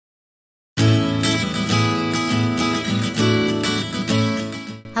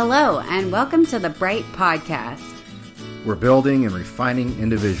Hello, and welcome to the Bright Podcast. We're building and refining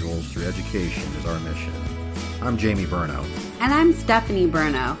individuals through education is our mission. I'm Jamie Burno. And I'm Stephanie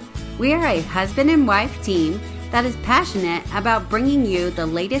Burno. We are a husband and wife team that is passionate about bringing you the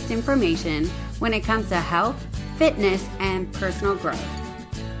latest information when it comes to health, fitness, and personal growth.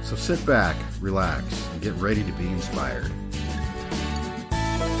 So sit back, relax, and get ready to be inspired.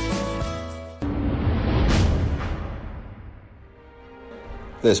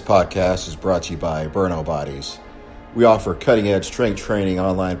 This podcast is brought to you by Burno Bodies. We offer cutting-edge strength training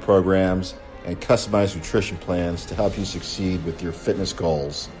online programs and customized nutrition plans to help you succeed with your fitness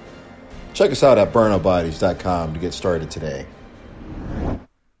goals. Check us out at burnobodies.com to get started today.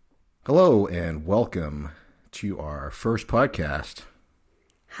 Hello and welcome to our first podcast.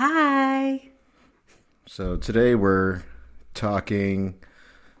 Hi. So today we're talking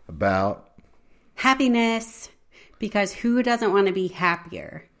about happiness, because who doesn't want to be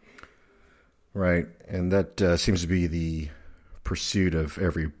happier? Right, and that seems to be the pursuit of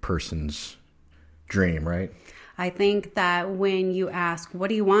every person's dream, right? I think that when you ask, what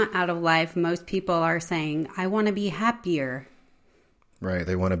do you want out of life? Most people are saying, I want to be happier. Right,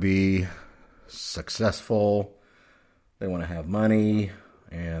 they want to be successful, they want to have money,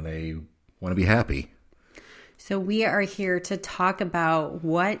 and they want to be happy. So we are here to talk about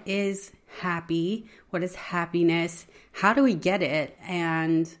what is happy, what is happiness, how do we get it,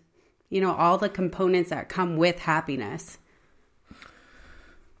 and, all the components that come with happiness.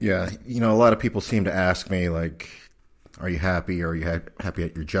 Yeah, a lot of people seem to ask me, like, are you happy? Are you happy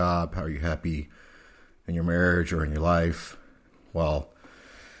at your job? How are you happy in your marriage or in your life? Well,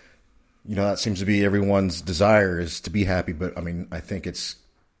 that seems to be everyone's desire is to be happy, but I don't think it's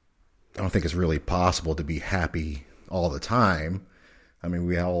really possible to be happy all the time.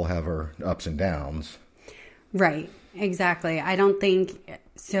 We all have our ups and downs. Right, exactly. I don't think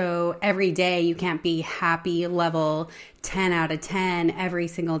so. Every day you can't be happy level 10 out of 10 every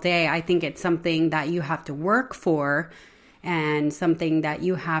single day. I think it's something that you have to work for and something that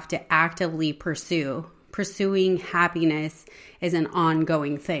you have to actively pursue. Pursuing happiness is an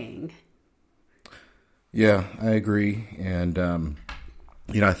ongoing thing. Yeah, I agree. And,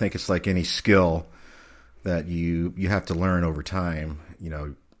 I think it's like any skill that you have to learn over time,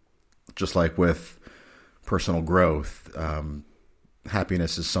 just like with personal growth.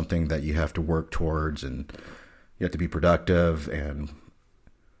 Happiness is something that you have to work towards, and you have to be productive and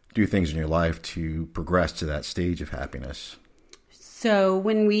do things in your life to progress to that stage of happiness. So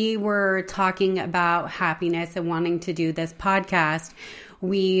when we were talking about happiness and wanting to do this podcast,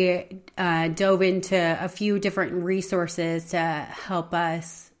 we dove into a few different resources to help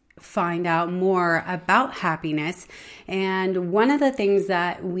us find out more about happiness. And one of the things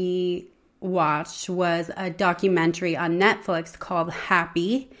that we watched was a documentary on Netflix called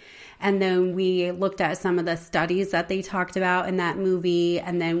Happy. And then we looked at some of the studies that they talked about in that movie.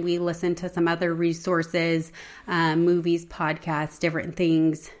 And then we listened to some other resources, movies, podcasts, different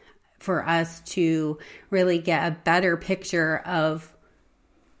things for us to really get a better picture of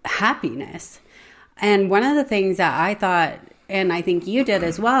happiness. And one of the things that I thought, and I think you did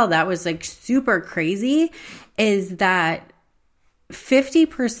as well, that was like super crazy, is that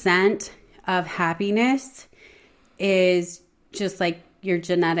 50% of happiness is just like your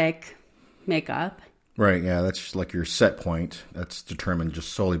genetic makeup. Right, yeah, that's like your set point. That's determined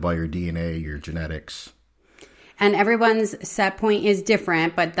just solely by your DNA, your genetics. And everyone's set point is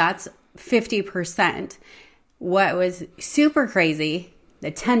different, but that's 50%. What was super crazy,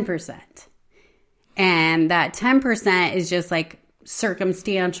 the 10%. And that 10% is just like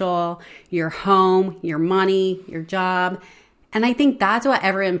circumstantial, your home, your money, your job. And I think that's what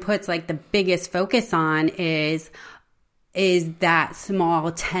everyone puts like the biggest focus on is that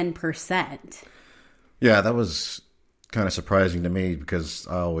small 10%. Yeah, that was kind of surprising to me because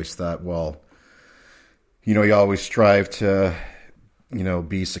I always thought, well, you always strive to,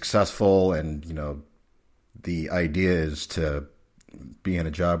 be successful, and, the idea is to be in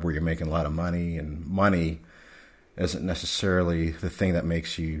a job where you're making a lot of money, and money isn't necessarily the thing that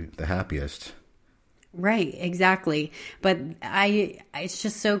makes you the happiest. Right, exactly. But it's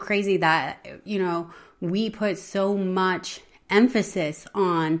just so crazy that, we put so much emphasis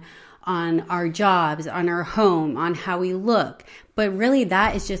on our jobs, on our home, on how we look. But really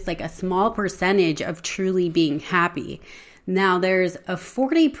that is just like a small percentage of truly being happy. Now there's a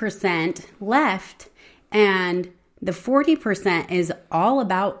 40% left, and the 40% is all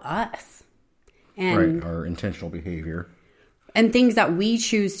about us. And, right, our intentional behavior. And things that we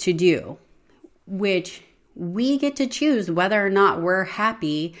choose to do, which we get to choose whether or not we're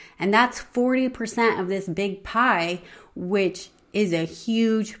happy. And that's 40% of this big pie, which is a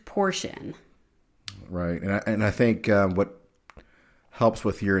huge portion. Right. And I think what helps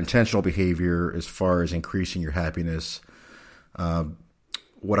with your intentional behavior as far as increasing your happiness,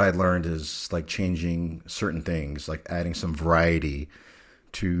 what I learned is like changing certain things, like adding some variety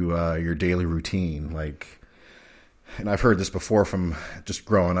to your daily routine. Like, and I've heard this before from just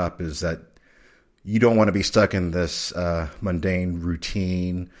growing up, is that you don't want to be stuck in this mundane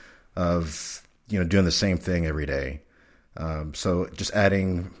routine of, doing the same thing every day. So just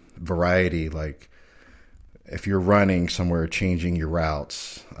adding variety, like if you're running somewhere, changing your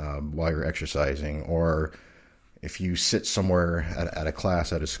routes while you're exercising, or if you sit somewhere at a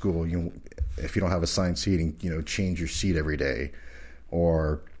class at a school, if you don't have assigned seating, change your seat every day,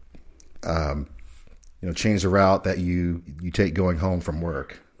 or change the route that you take going home from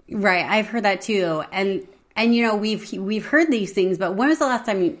work. Right, I've heard that too, and we've heard these things, but when was the last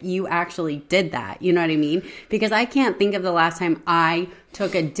time you actually did that? You know what I mean? Because I can't think of the last time I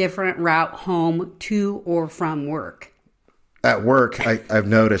took a different route home to or from work. At work, I've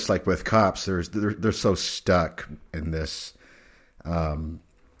noticed, like with cops, they're so stuck in this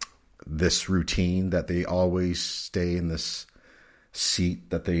this routine that they always stay in this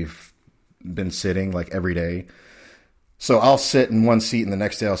seat that they've been sitting like every day. So I'll sit in one seat, and the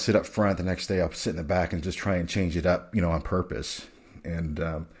next day I'll sit up front. The next day I'll sit in the back and just try and change it up, on purpose. And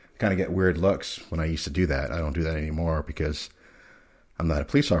kind of get weird looks when I used to do that. I don't do that anymore because I'm not a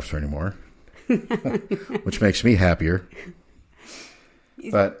police officer anymore, which makes me happier.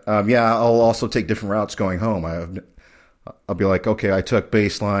 But I'll also take different routes going home. I'll be like, okay, I took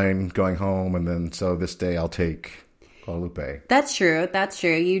Baseline going home, and then so this day I'll take Guadalupe. That's true.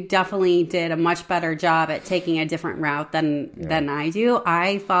 You definitely did a much better job at taking a different route than I do.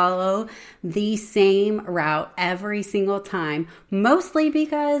 I follow the same route every single time, mostly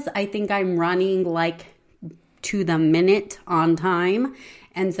because I think I'm running like to the minute on time.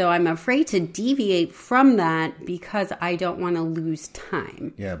 And so I'm afraid to deviate from that because I don't want to lose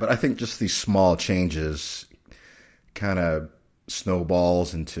time. Yeah, but I think just these small changes kind of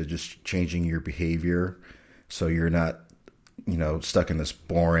snowballs into just changing your behavior. So you're not, stuck in this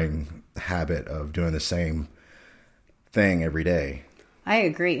boring habit of doing the same thing every day. I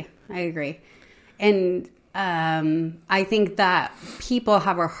agree. And I think that people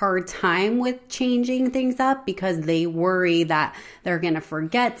have a hard time with changing things up because they worry that they're going to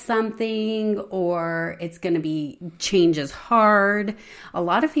forget something or it's going to be change is hard. A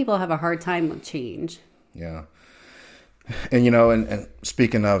lot of people have a hard time with change. Yeah. And, and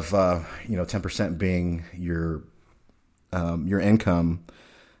speaking of, 10% being your income,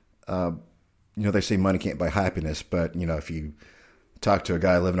 they say money can't buy happiness, but, if you talk to a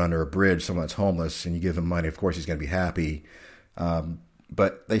guy living under a bridge, someone that's homeless, and you give him money, of course he's going to be happy.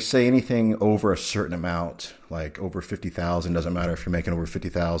 But they say anything over a certain amount, like over 50,000, doesn't matter if you're making over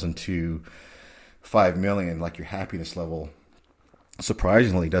 50,000 to 5 million, like your happiness level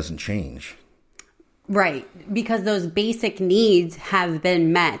surprisingly doesn't change. Right, because those basic needs have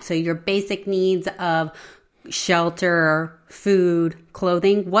been met. So your basic needs of shelter, food,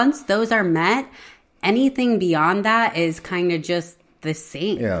 clothing, once those are met, anything beyond that is kind of just the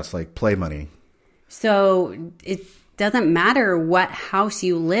same. Yeah, it's like play money. So it doesn't matter what house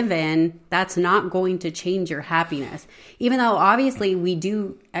you live in, that's not going to change your happiness, even though obviously we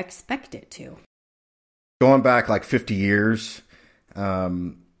do expect it to. Going back like 50 years,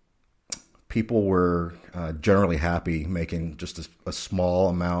 people were generally happy making just a small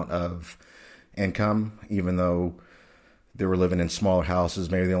amount of income, even though they were living in smaller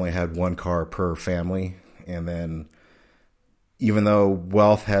houses. Maybe they only had one car per family. And then even though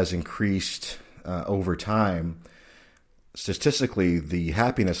wealth has increased over time, statistically, the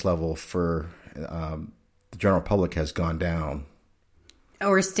happiness level for the general public has gone down.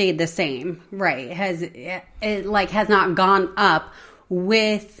 Or stayed the same, right? Has not gone up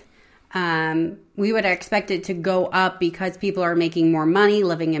with... we would expect it to go up because people are making more money,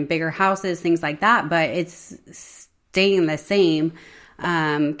 living in bigger houses, things like that. But it's staying the same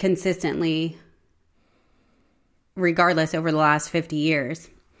consistently, regardless, over the last 50 years.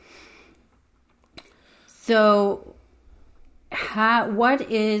 So what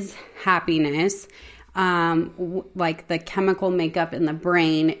is happiness? Like the chemical makeup in the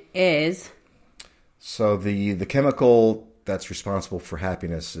brain is? So the chemical that's responsible for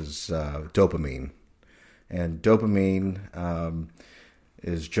happiness is dopamine. And dopamine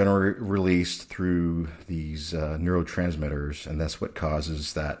is generally released through these neurotransmitters, and that's what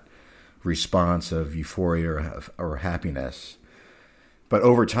causes that response of euphoria or happiness. But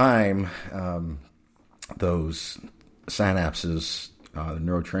over time, those synapses, the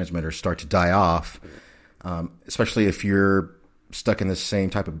neurotransmitters, start to die off, especially if you're stuck in the same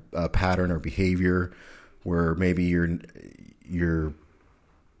type of pattern or behavior where maybe your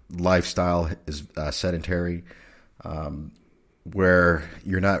lifestyle is sedentary, where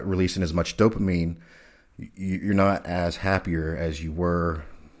you're not releasing as much dopamine, you're not as happier as you were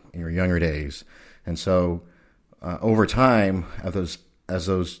in your younger days. And so over time, as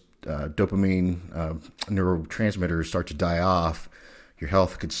those dopamine neurotransmitters start to die off, your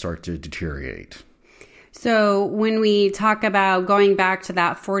health could start to deteriorate. So when we talk about going back to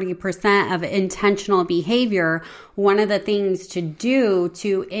that 40% of intentional behavior, one of the things to do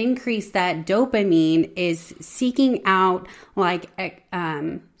to increase that dopamine is seeking out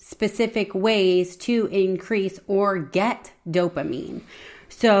specific ways to increase or get dopamine.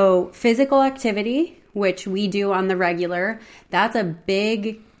 So physical activity, which we do on the regular, that's a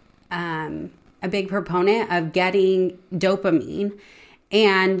big proponent of getting dopamine.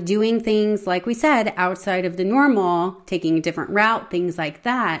 And doing things, like we said, outside of the normal, taking a different route, things like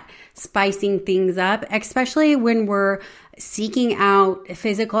that, spicing things up, especially when we're seeking out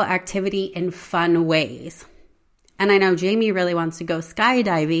physical activity in fun ways. And I know Jamie really wants to go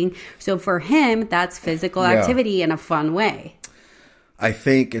skydiving. So for him, that's physical activity in a fun way. I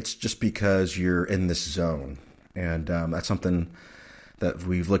think it's just because you're in this zone. And that's something that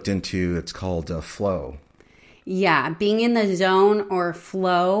we've looked into. It's called flow. Yeah, being in the zone or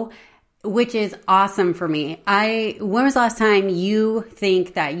flow, which is awesome for me. When was the last time you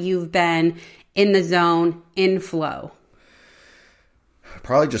think that you've been in the zone, in flow?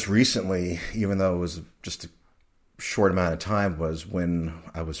 Probably just recently, even though it was just a short amount of time, was when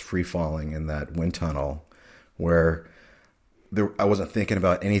I was free falling in that wind tunnel where I wasn't thinking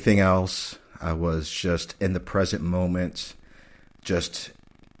about anything else. I was just in the present moment, just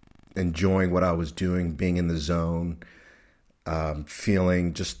enjoying what I was doing, being in the zone,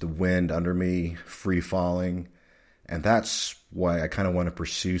 feeling just the wind under me, free falling. And that's why I kind of want to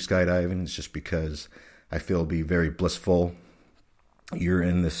pursue skydiving. It's just because I feel it'll be very blissful. You're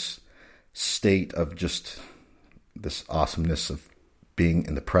in this state of just this awesomeness of being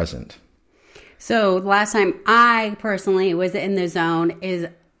in the present. So last time I personally was in the zone is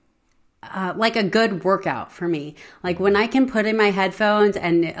like a good workout for me. Like when I can put in my headphones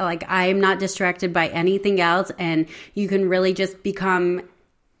and like I'm not distracted by anything else, and you can really just become,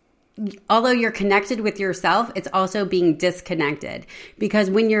 although you're connected with yourself, it's also being disconnected, because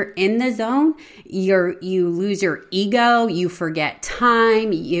when you're in the zone, you lose your ego, you forget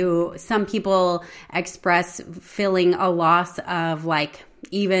time. Some people express feeling a loss of like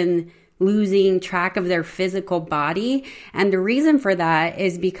even losing track of their physical body. And the reason for that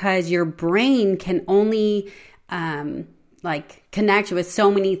is because your brain can only connect with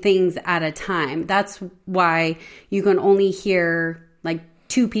so many things at a time. That's why you can only hear like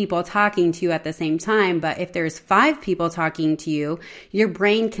 2 people talking to you at the same time. But if there's 5 people talking to you, your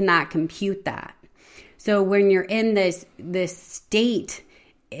brain cannot compute that. So when you're in this state,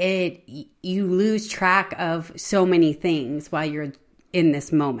 you lose track of so many things while you're in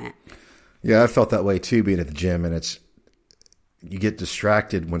this moment. Yeah, I felt that way too, being at the gym, and you get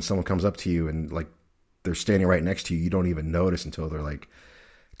distracted when someone comes up to you and like they're standing right next to you. You don't even notice until they're like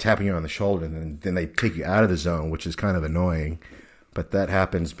tapping you on the shoulder, and then they take you out of the zone, which is kind of annoying. But that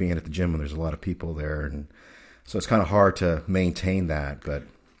happens being at the gym when there's a lot of people there, and so it's kind of hard to maintain that. But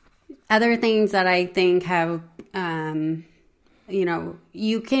other things that I think have,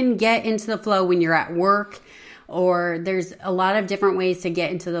 you can get into the flow when you're at work, or there's a lot of different ways to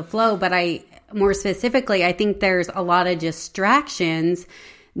get into the flow. But more specifically, I think there's a lot of distractions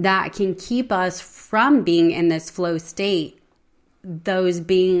that can keep us from being in this flow state. Those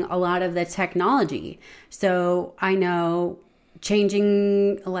being a lot of the technology. So I know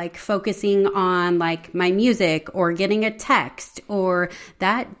focusing on like my music or getting a text, or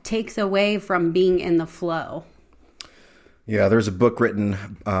that takes away from being in the flow. Yeah, there's a book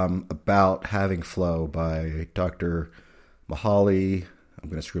written about having flow by Dr. Mihaly. I'm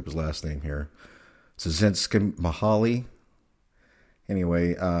going to screw up his last name here. Csikszentmihalyi.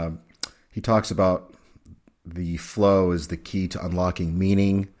 Anyway, he talks about the flow is the key to unlocking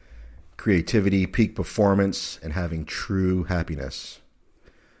meaning, creativity, peak performance, and having true happiness.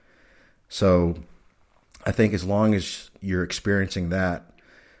 So I think as long as you're experiencing that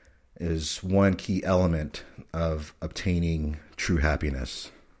is one key element of obtaining true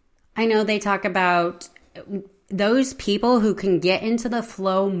happiness. I know they talk about those people who can get into the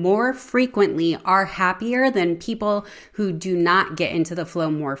flow more frequently are happier than people who do not get into the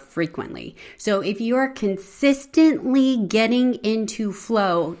flow more frequently. So if you are consistently getting into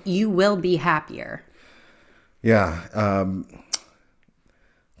flow, you will be happier. Yeah.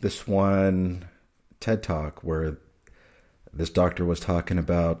 This one TED Talk where this doctor was talking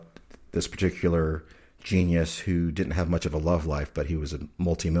about this particular genius who didn't have much of a love life, but he was a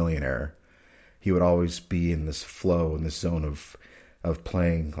multimillionaire. He would always be in this flow, in this zone of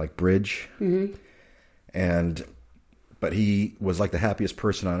playing like bridge. Mm-hmm. But he was like the happiest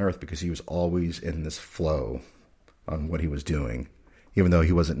person on earth because he was always in this flow on what he was doing, even though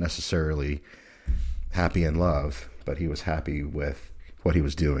he wasn't necessarily happy in love, but he was happy with what he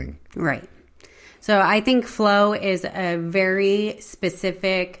was doing. Right. So I think flow is a very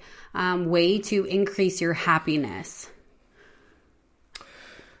specific way to increase your happiness.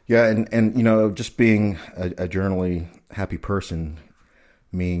 Yeah, and just being a generally happy person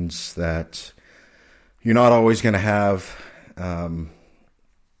means that you're not always going to have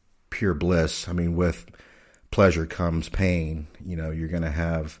pure bliss. I mean, with pleasure comes pain. You're going to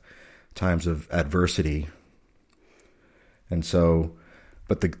have times of adversity. And so,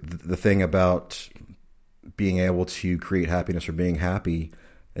 but the thing about being able to create happiness or being happy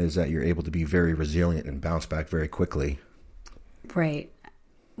is that you're able to be very resilient and bounce back very quickly. Right.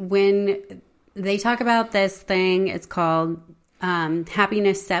 When they talk about this thing, it's called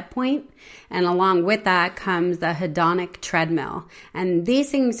happiness set point, and along with that comes the hedonic treadmill. And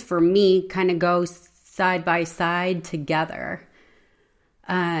these things for me kind of go side by side together.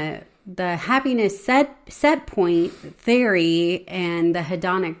 The happiness set point theory and the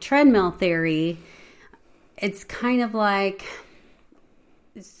hedonic treadmill theory, it's kind of like,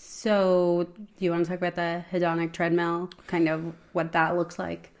 so do you want to talk about the hedonic treadmill, kind of what that looks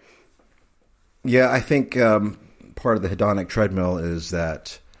like? Yeah, I think part of the hedonic treadmill is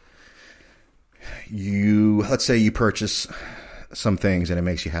that let's say you purchase some things and it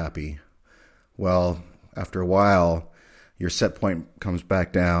makes you happy. Well, after a while, your set point comes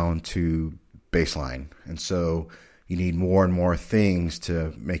back down to baseline. And so you need more and more things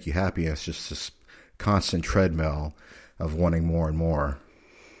to make you happy. It's just this constant treadmill of wanting more and more.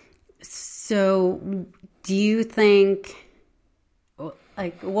 So do you think,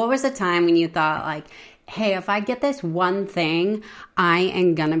 like, what was the time when you thought, like, hey, if I get this one thing, I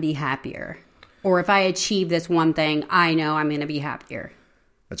am going to be happier? Or if I achieve this one thing, I know I'm going to be happier?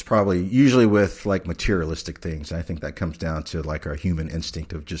 That's probably usually with like materialistic things. I think that comes down to like our human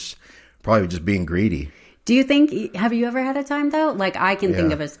instinct of probably just being greedy. Do you think, have you ever had a time though? Like I can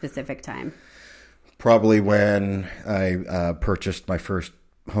think of a specific time. Probably when I purchased my first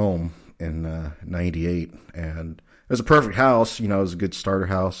home in 98, and it was a perfect house. It was a good starter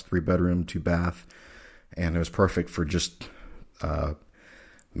house, 3-bedroom, 2-bath, and it was perfect for just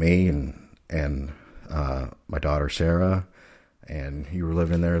me and my daughter Sarah. And you were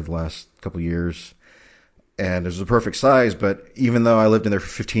living in there the last couple of years. And it was the perfect size. But even though I lived in there for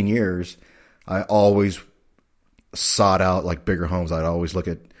 15 years, I always sought out like bigger homes. I'd always look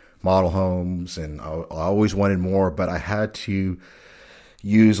at model homes, and I always wanted more. But I had to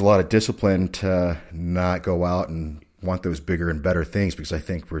use a lot of discipline to not go out and want those bigger and better things, because I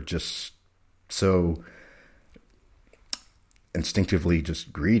think we're just so instinctively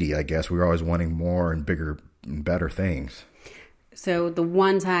just greedy, I guess. We're always wanting more and bigger and better things. So the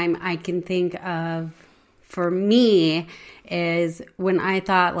one time I can think of for me is when I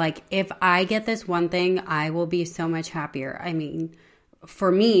thought, like, if I get this one thing, I will be so much happier. I mean,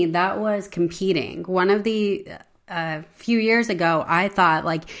 for me, that was competing. One of the few years ago, I thought,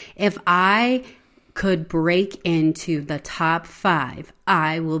 like, if I could break into the top 5,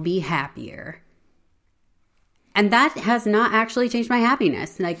 I will be happier. And that has not actually changed my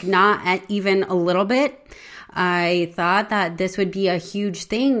happiness, like not even a little bit. I thought that this would be a huge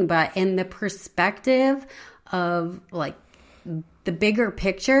thing, but in the perspective of like the bigger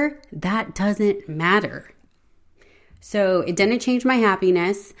picture, that doesn't matter. So it didn't change my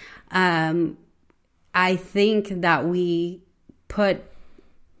happiness. I think that we put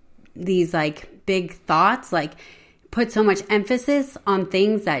these like big thoughts, like put so much emphasis on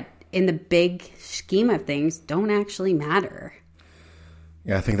things that in the big scheme of things don't actually matter.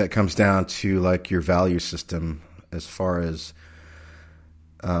 Yeah, I think that comes down to like your value system as far as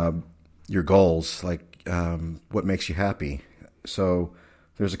your goals, like what makes you happy. So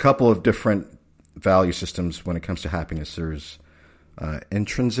there's a couple of different value systems when it comes to happiness. There's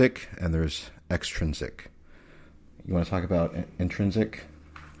intrinsic and there's extrinsic. You want to talk about intrinsic?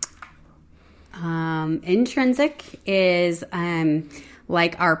 Intrinsic is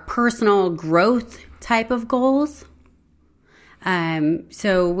like our personal growth type of goals.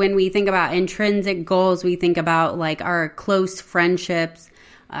 So when we think about intrinsic goals, we think about like our close friendships,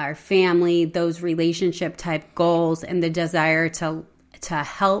 our family, those relationship type goals, and the desire to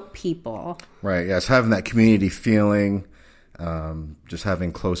help people. Right. Yes. Having that community feeling, just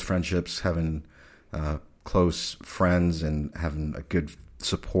having close friendships, having close friends and having a good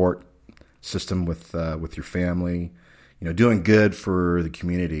support system with your family, doing good for the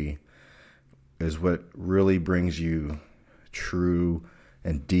community is what really brings you true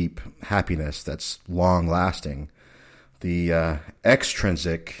and deep happiness that's long lasting. The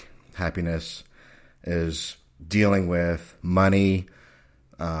extrinsic happiness is dealing with money,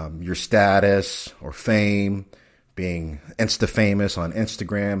 your status or fame, being Insta famous on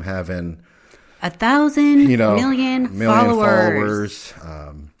Instagram, having 1,000 million followers.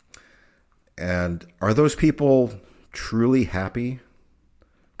 And are those people truly happy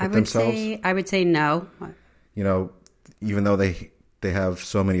with themselves? I would say no. Even though they have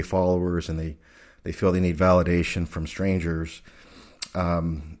so many followers and they feel they need validation from strangers,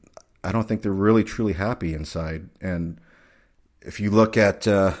 I don't think they're really truly happy inside. And if you look at,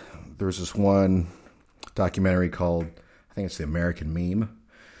 there's this one documentary called, I think it's The American Meme,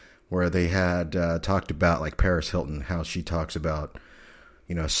 where they had talked about like Paris Hilton, how she talks about,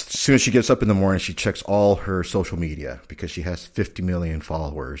 as soon as she gets up in the morning, she checks all her social media because she has 50 million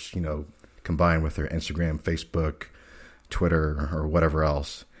followers, combined with her Instagram, Facebook, Twitter, or whatever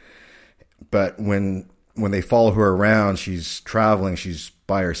else. But when they follow her around, she's traveling, she's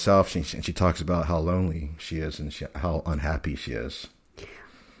by herself, and she talks about how lonely she is and how unhappy she is.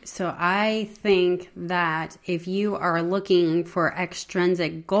 So I think that if you are looking for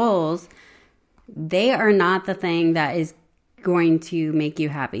extrinsic goals, they are not the thing that is going to make you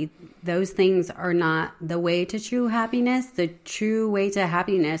happy. Those things are not the way to true happiness. The true way to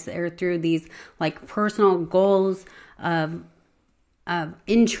happiness are through these like personal goals of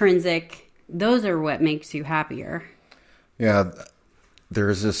intrinsic. Those are what makes you happier. Yeah,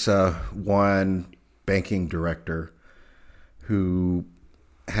 there's this one banking director who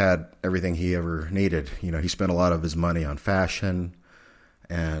had everything he ever needed. He spent a lot of his money on fashion,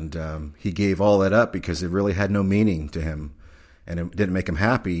 and he gave all that up because it really had no meaning to him, and it didn't make him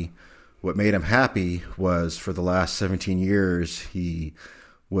happy. What made him happy was for the last 17 years, he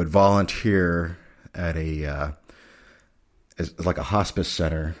would volunteer at like a hospice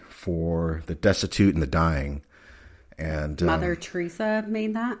center for the destitute and the dying. And Mother Teresa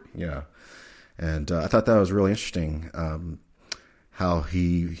made that? Yeah. And I thought that was really interesting, how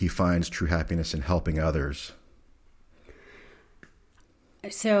he finds true happiness in helping others.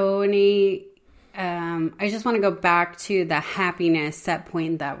 So I just want to go back to the happiness set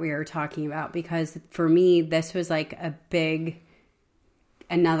point that we were talking about, because for me, this was like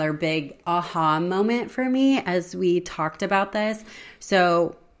another big aha moment for me as we talked about this.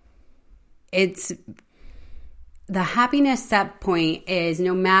 So it's the happiness set point is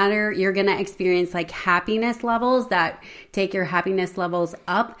no matter, you're going to experience like happiness levels that take your happiness levels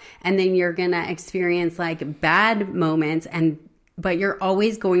up, and then you're going to experience like bad moments, but you're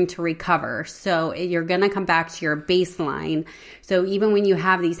always going to recover. So you're going to come back to your baseline. So even when you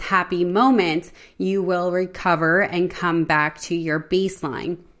have these happy moments, you will recover and come back to your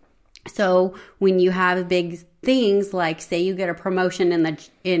baseline. So when you have big things like, say you get a promotion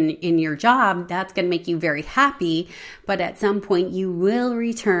in your job, that's going to make you very happy, but at some point you will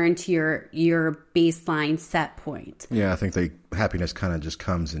return to your baseline set point. Yeah, I think the happiness kind of just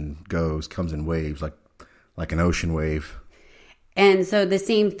comes and goes, comes in waves, like an ocean wave. And so the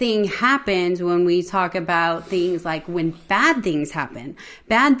same thing happens when we talk about things like when bad things happen.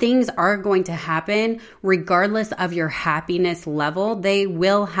 Bad things are going to happen regardless of your happiness level. They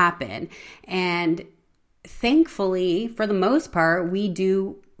will happen. And thankfully, for the most part, we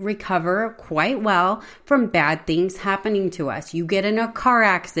do recover quite well from bad things happening to us. You get in a car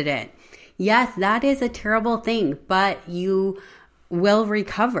accident. Yes, that is a terrible thing, but you will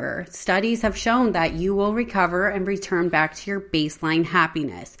recover. Studies have shown that you will recover and return back to your baseline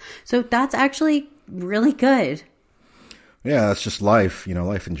happiness. So that's actually really good. Yeah, that's just life,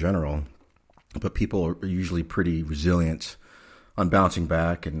 life in general. But people are usually pretty resilient on bouncing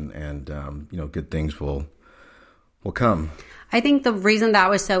back, and good things will come. I think the reason that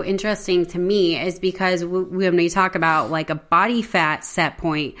was so interesting to me is because when we talk about like a body fat set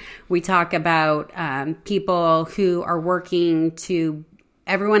point, we talk about people who are working to,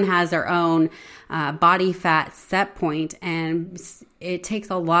 everyone has their own body fat set point, and it takes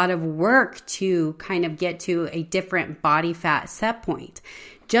a lot of work to kind of get to a different body fat set point.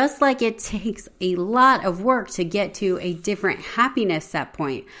 Just like it takes a lot of work to get to a different happiness set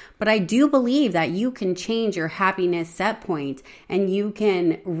point. But I do believe that you can change your happiness set point and you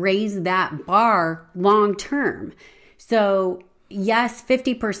can raise that bar long term. So yes,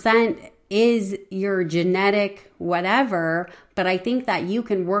 50% is your genetic whatever, but I think that you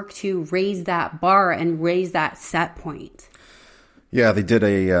can work to raise that bar and raise that set point. Yeah, they did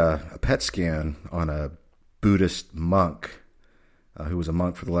a PET scan on a Buddhist monk who was a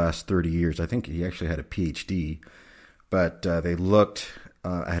monk for the last 30 years. I think he actually had a PhD. But they looked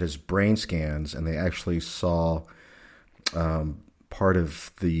at his brain scans, and they actually saw part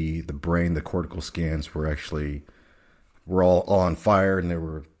of the brain, the cortical scans were all on fire, and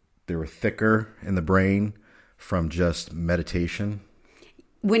they were thicker in the brain from just meditation.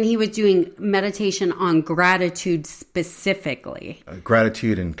 When he was doing meditation on gratitude specifically.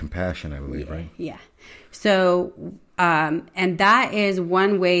 Gratitude and compassion, I believe, yeah, right? Yeah. So, and that is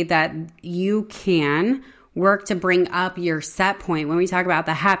one way that you can work to bring up your set point. When we talk about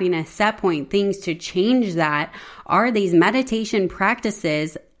the happiness set point, things to change that are these meditation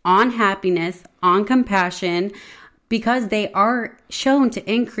practices on happiness, on compassion, because they are shown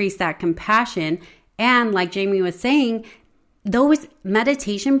to increase that compassion. And like Jamie was saying, those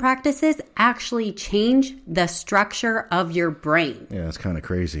meditation practices actually change the structure of your brain. Yeah, it's kind of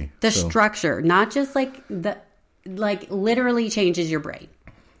crazy. The structure, not just literally changes your brain.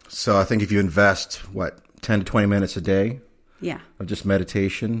 So I think if you invest, 10 to 20 minutes a day of just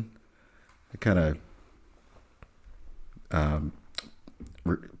meditation, it kind of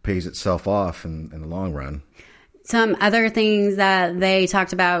pays itself off in the long run. Some other things that they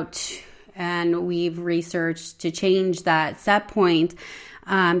talked about and we've researched to change that set point,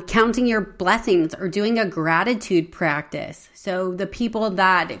 counting your blessings or doing a gratitude practice. So the people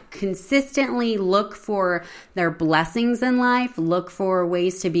that consistently look for their blessings in life, look for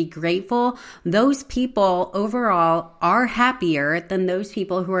ways to be grateful, those people overall are happier than those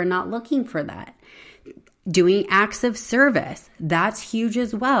people who are not looking for that. Doing acts of service, that's huge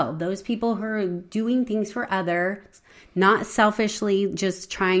as well. Those people who are doing things for others, not selfishly just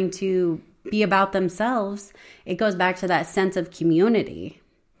trying to be about themselves, it goes back to that sense of community.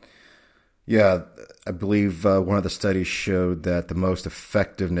 Yeah, I believe one of the studies showed that the most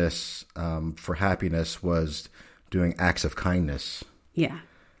effectiveness for happiness was doing acts of kindness. Yeah.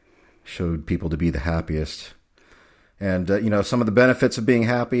 Showed people to be the happiest. And, some of the benefits of being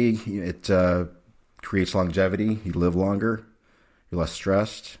happy, it creates longevity. You live longer. You're less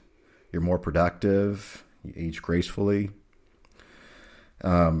stressed. You're more productive. You age gracefully.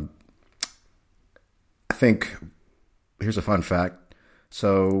 I think, here's a fun fact.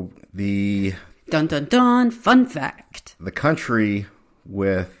 So the... Dun, dun, dun, fun fact. The country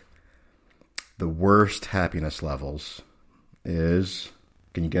with the worst happiness levels is...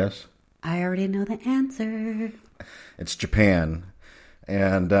 Can you guess? I already know the answer. It's Japan.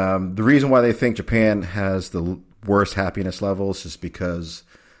 And the reason why they think Japan has the worst happiness levels is because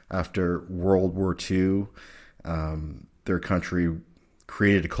after World War II, their country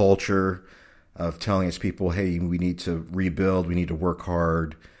created a culture of telling its people, hey, we need to rebuild, we need to work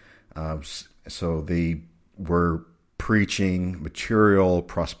hard. So they were preaching material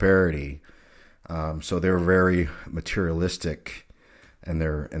prosperity. So they were very materialistic in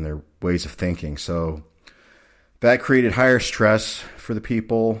their ways of thinking. So that created higher stress for the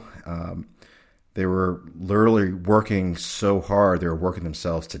people. They were literally working so hard, they were working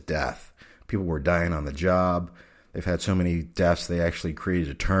themselves to death. People were dying on the job. They've had so many deaths, they actually created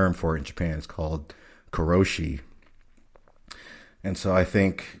a term for it in Japan. It's called karoshi. And so I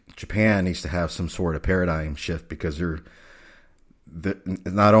think Japan needs to have some sort of paradigm shift because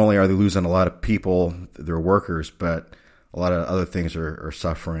not only are they losing a lot of people, their workers, but a lot of other things are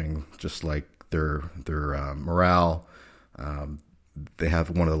suffering, just like their morale. They have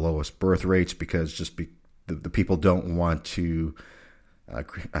one of the lowest birth rates because the people don't want to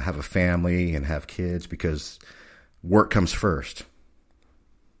have a family and have kids because work comes first.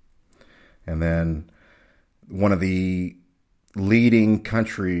 And then one of the leading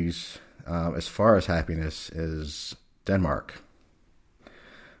countries as far as happiness is Denmark.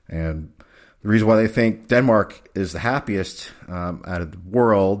 And the reason why they think Denmark is the happiest out of the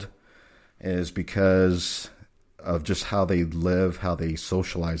world is because of just how they live, how they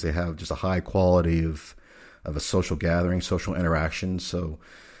socialize. They have just a high quality of a social gathering, social interaction. So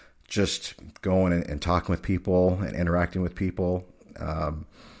just going and talking with people and interacting with people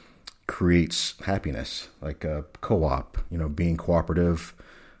creates happiness, like a co-op, being cooperative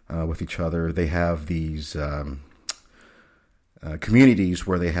with each other. They have these communities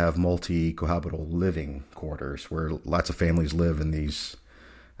where they have multi-cohabital living quarters where lots of families live in these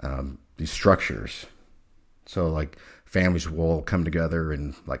structures. So like families will come together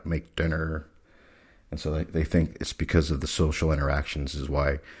and like make dinner. And so they think it's because of the social interactions is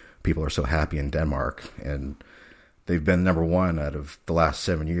why people are so happy in Denmark. And they've been number one out of the last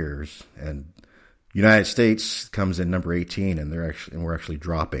 7 years. And United States comes in number 18 and we're actually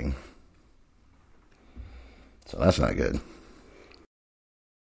dropping. So that's not good.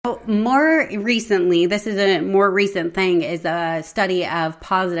 More recently, this is a more recent thing, is a study of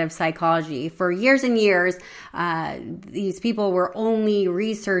positive psychology. For years and years, these people were only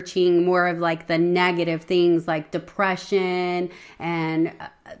researching more of like the negative things like depression and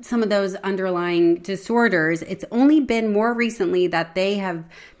some of those underlying disorders. It's only been more recently that they have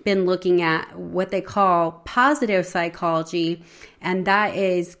been looking at what they call positive psychology, and that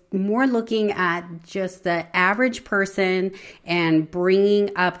is more looking at just the average person and bringing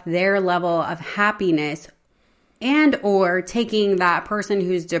up their level of happiness, and or taking that person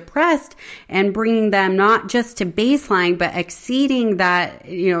who's depressed and bringing them not just to baseline, but exceeding that,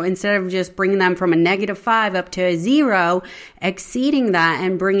 instead of just bringing them from a -5 up to a 0, exceeding that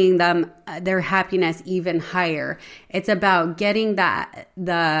and bringing them their happiness even higher. It's about getting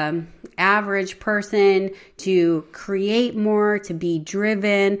the average person to create more, to be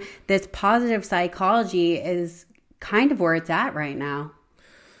driven. This positive psychology is kind of where it's at right now.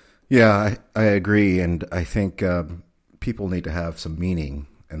 Yeah, I agree. And I think people need to have some meaning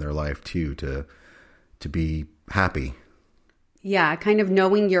in their life too, to be happy. Yeah, kind of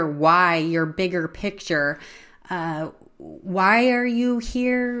knowing your why, your bigger picture. Why are you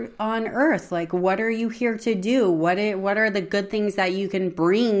here on earth? Like, what are you here to do? What are the good things that you can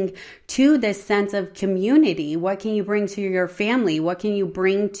bring to this sense of community? What can you bring to your family? What can you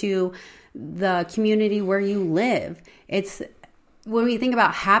bring to the community where you live? When we think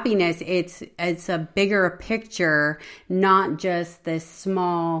about happiness, it's a bigger picture, not just this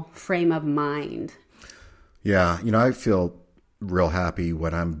small frame of mind. Yeah, I feel real happy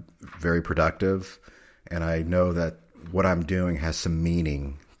when I'm very productive and I know that what I'm doing has some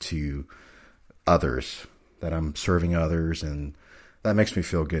meaning to others, that I'm serving others, and that makes me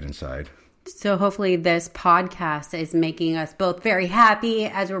feel good inside. So hopefully this podcast is making us both very happy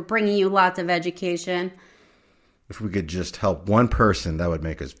as we're bringing you lots of education. If we could just help one person, that would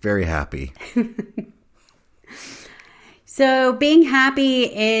make us very happy. So being happy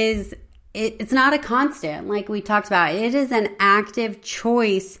it's not a constant, like we talked about. It is an active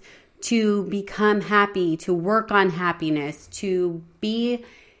choice to become happy, to work on happiness, to be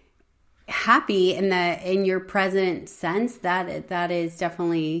happy in your present sense. That is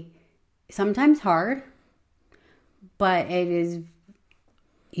definitely sometimes hard, but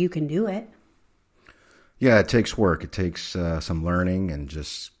you can do it. Yeah, it takes work. It takes some learning and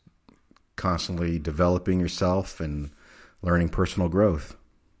just constantly developing yourself and learning personal growth.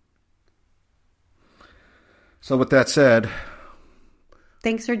 So with that said,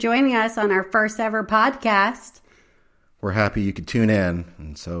 thanks for joining us on our first ever podcast. We're happy you could tune in.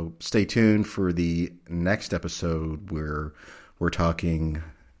 And so stay tuned for the next episode where we're talking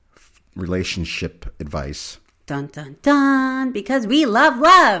relationship advice. Dun, dun, dun, because we love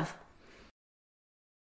love.